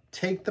up.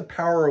 Take the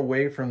power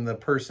away from the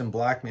person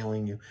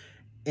blackmailing you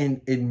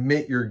and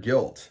admit your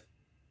guilt.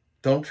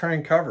 Don't try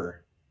and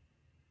cover.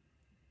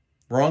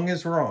 Wrong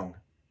is wrong.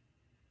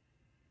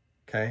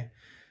 Okay?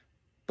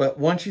 But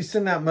once you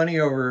send that money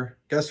over,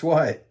 guess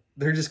what?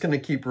 They're just going to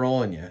keep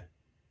rolling you.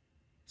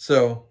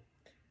 So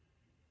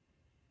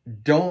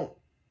don't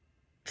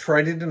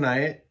try to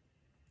deny it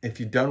if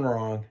you've done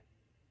wrong.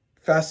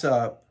 Fess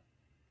up.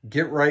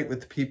 Get right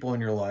with the people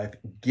in your life.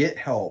 Get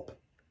help.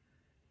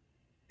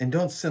 And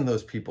don't send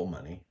those people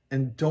money.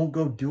 And don't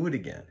go do it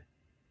again.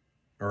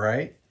 All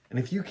right? And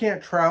if you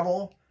can't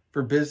travel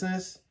for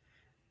business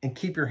and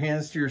keep your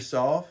hands to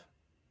yourself,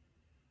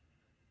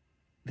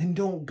 then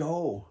don't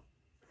go.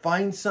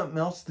 Find something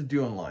else to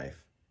do in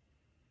life,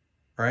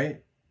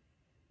 right?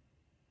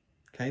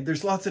 Okay,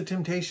 there's lots of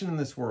temptation in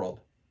this world.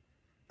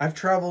 I've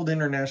traveled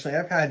internationally.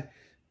 I've had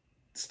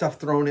stuff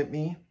thrown at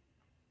me,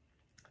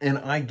 and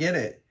I get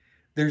it.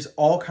 There's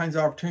all kinds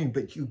of opportunity,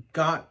 but you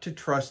got to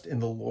trust in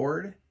the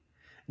Lord.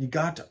 You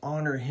got to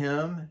honor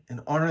him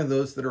and honor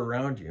those that are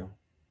around you.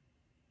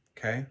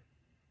 Okay?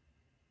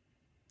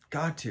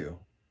 Got to.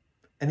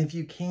 And if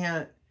you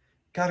can't,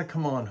 got to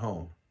come on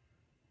home.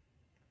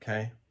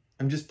 Okay?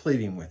 I'm just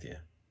pleading with you.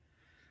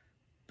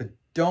 But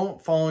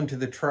don't fall into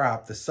the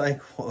trap, the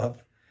cycle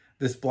of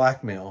this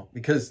blackmail,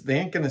 because they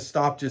ain't going to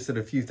stop just at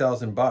a few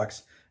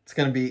 $1,000s. It's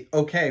going to be,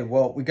 okay,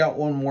 well, we got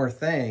one more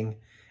thing,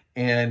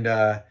 and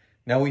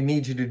now we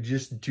need you to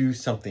just do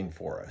something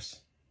for us.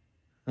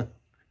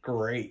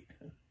 Great.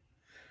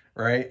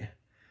 Right?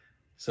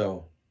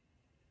 So,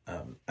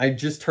 I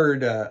just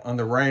heard on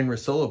the Ryan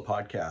Russillo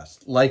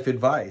podcast, Life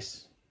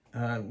Advice.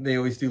 They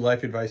always do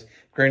life advice.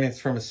 Granted, it's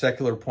from a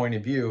secular point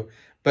of view,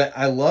 but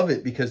I love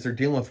it because they're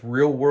dealing with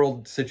real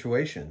world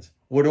situations.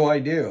 What do I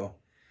do?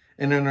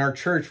 And in our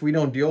church, we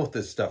don't deal with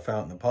this stuff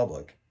out in the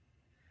public.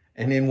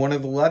 And in one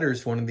of the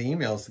letters, one of the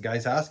emails, the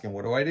guy's asking,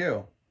 what do I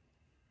do?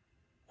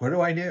 What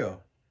do I do?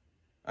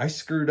 I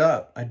screwed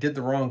up. I did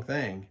the wrong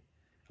thing.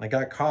 I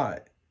got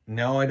caught.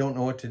 Now I don't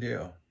know what to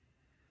do.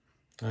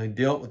 I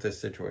dealt with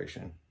this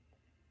situation.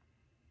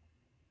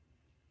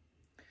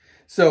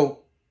 So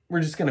we're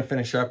just going to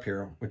finish up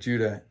here with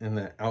Judah and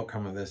the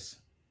outcome of this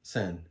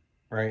sin,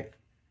 right?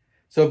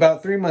 So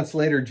about 3 months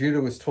later,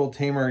 Judah was told,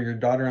 Tamar, your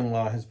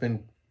daughter-in-law has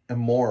been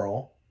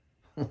immoral.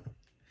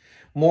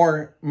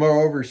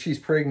 Moreover, she's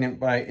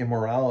pregnant by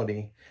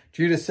immorality.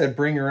 Judah said,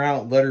 bring her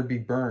out, let her be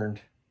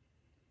burned.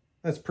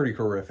 That's pretty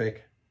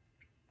horrific.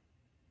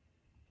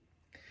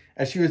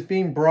 As she was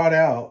being brought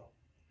out,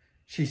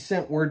 she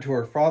sent word to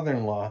her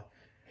father-in-law,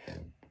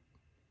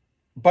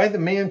 by the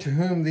man to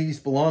whom these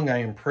belong, I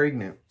am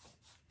pregnant.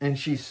 And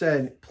she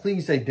said,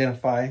 please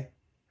identify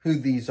who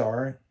these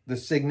are, the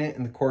signet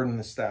and the cord and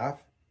the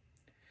staff.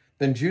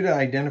 Then Judah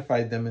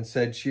identified them and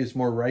said, she is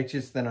more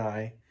righteous than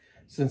I,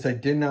 since I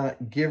did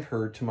not give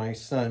her to my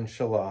son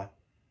Shelah.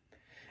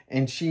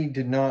 And she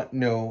did not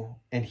know,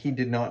 and he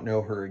did not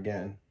know her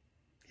again.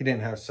 He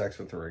didn't have sex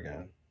with her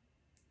again.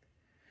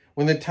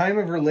 When the time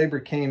of her labor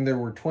came, there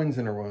were twins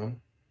in her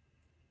womb.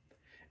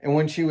 And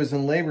when she was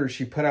in labor,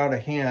 she put out a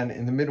hand,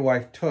 and the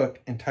midwife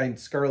took and tied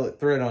scarlet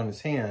thread on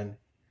his hand.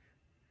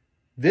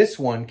 This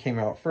one came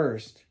out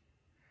first,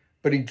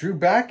 but he drew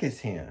back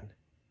his hand.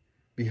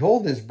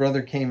 Behold, his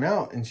brother came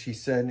out, and she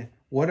said,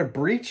 what a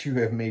breach you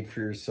have made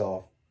for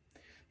yourself.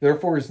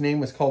 Therefore his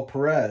name was called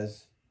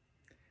Perez.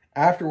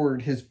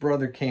 Afterward, his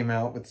brother came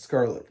out with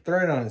scarlet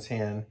thread on his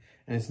hand,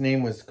 and his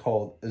name was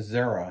called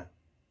Zerah.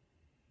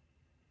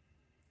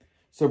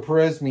 So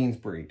Perez means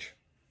breach.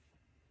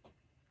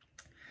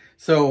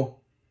 So,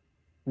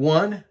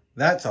 one,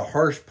 that's a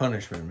harsh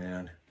punishment,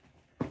 man.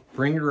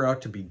 Bring her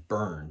out to be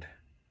burned.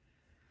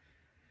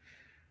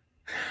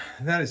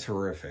 That is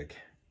horrific.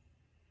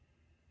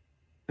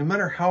 No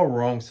matter how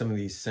wrong some of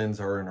these sins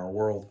are in our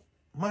world,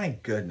 my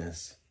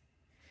goodness,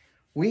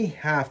 we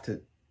have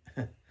to,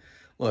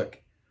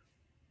 look,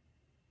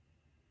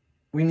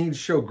 we need to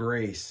show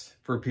grace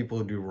for people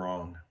who do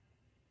wrong.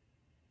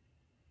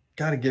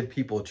 Got to give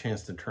people a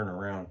chance to turn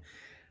around.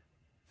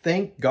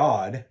 Thank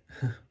God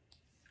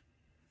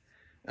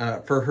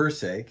for her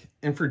sake,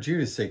 and for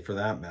Judah's sake for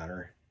that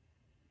matter,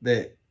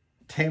 that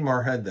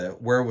Tamar had the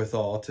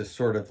wherewithal to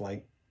sort of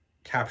like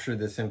capture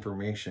this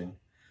information,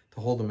 to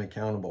hold them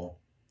accountable.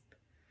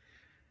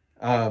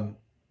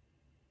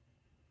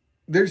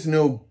 There's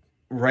no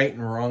right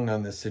and wrong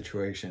on this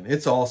situation.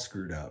 It's all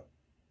screwed up.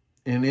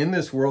 And in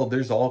this world,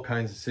 there's all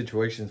kinds of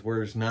situations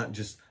where it's not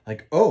just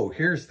like, oh,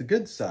 here's the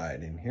good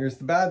side and here's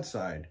the bad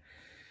side.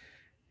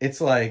 It's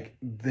like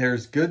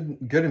there's good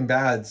and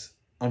bads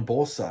on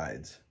both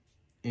sides.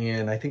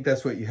 And I think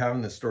that's what you have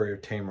in the story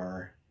of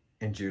Tamar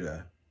and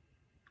Judah.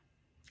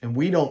 And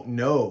we don't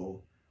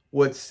know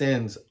what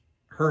sins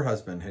her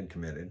husband had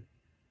committed,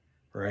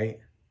 right?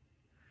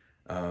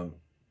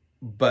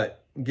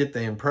 But get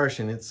the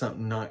impression it's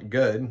something not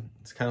good.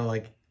 It's kind of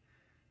like,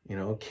 you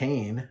know,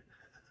 Cain,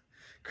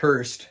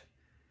 cursed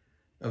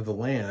of the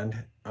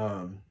land.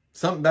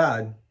 Something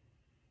bad.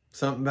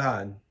 Something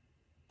bad.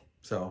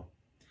 So,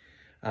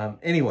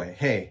 anyway,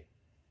 hey,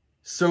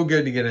 so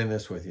good to get in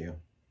this with you.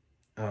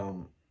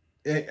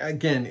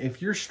 Again, if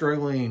you're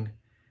struggling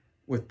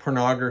with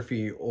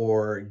pornography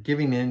or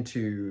giving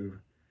into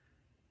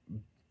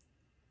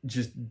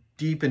just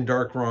deep and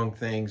dark wrong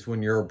things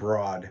when you're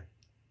abroad,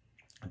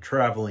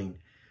 traveling,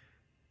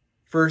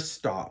 first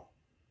stop.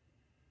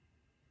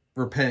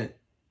 Repent.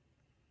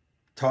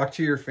 Talk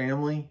to your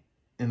family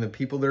and the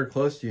people that are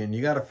close to you, and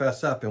you got to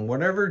fess up. And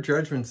whatever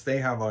judgments they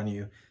have on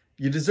you,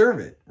 you deserve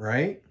it,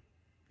 right?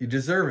 You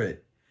deserve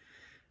it.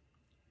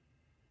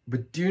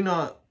 But do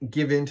not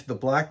give in to the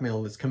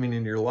blackmail that's coming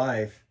into your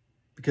life,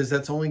 because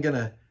that's only going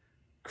to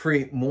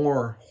create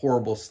more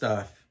horrible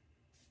stuff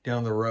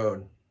down the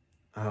road.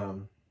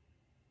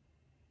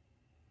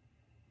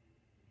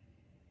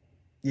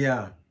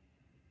 Yeah,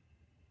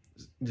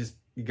 just,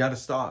 you got to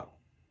stop.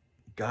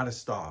 Got to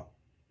stop.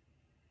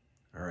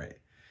 All right.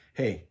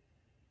 Hey,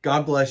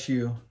 God bless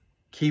you.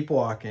 Keep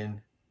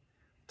walking.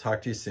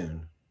 Talk to you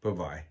soon.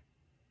 Bye-bye.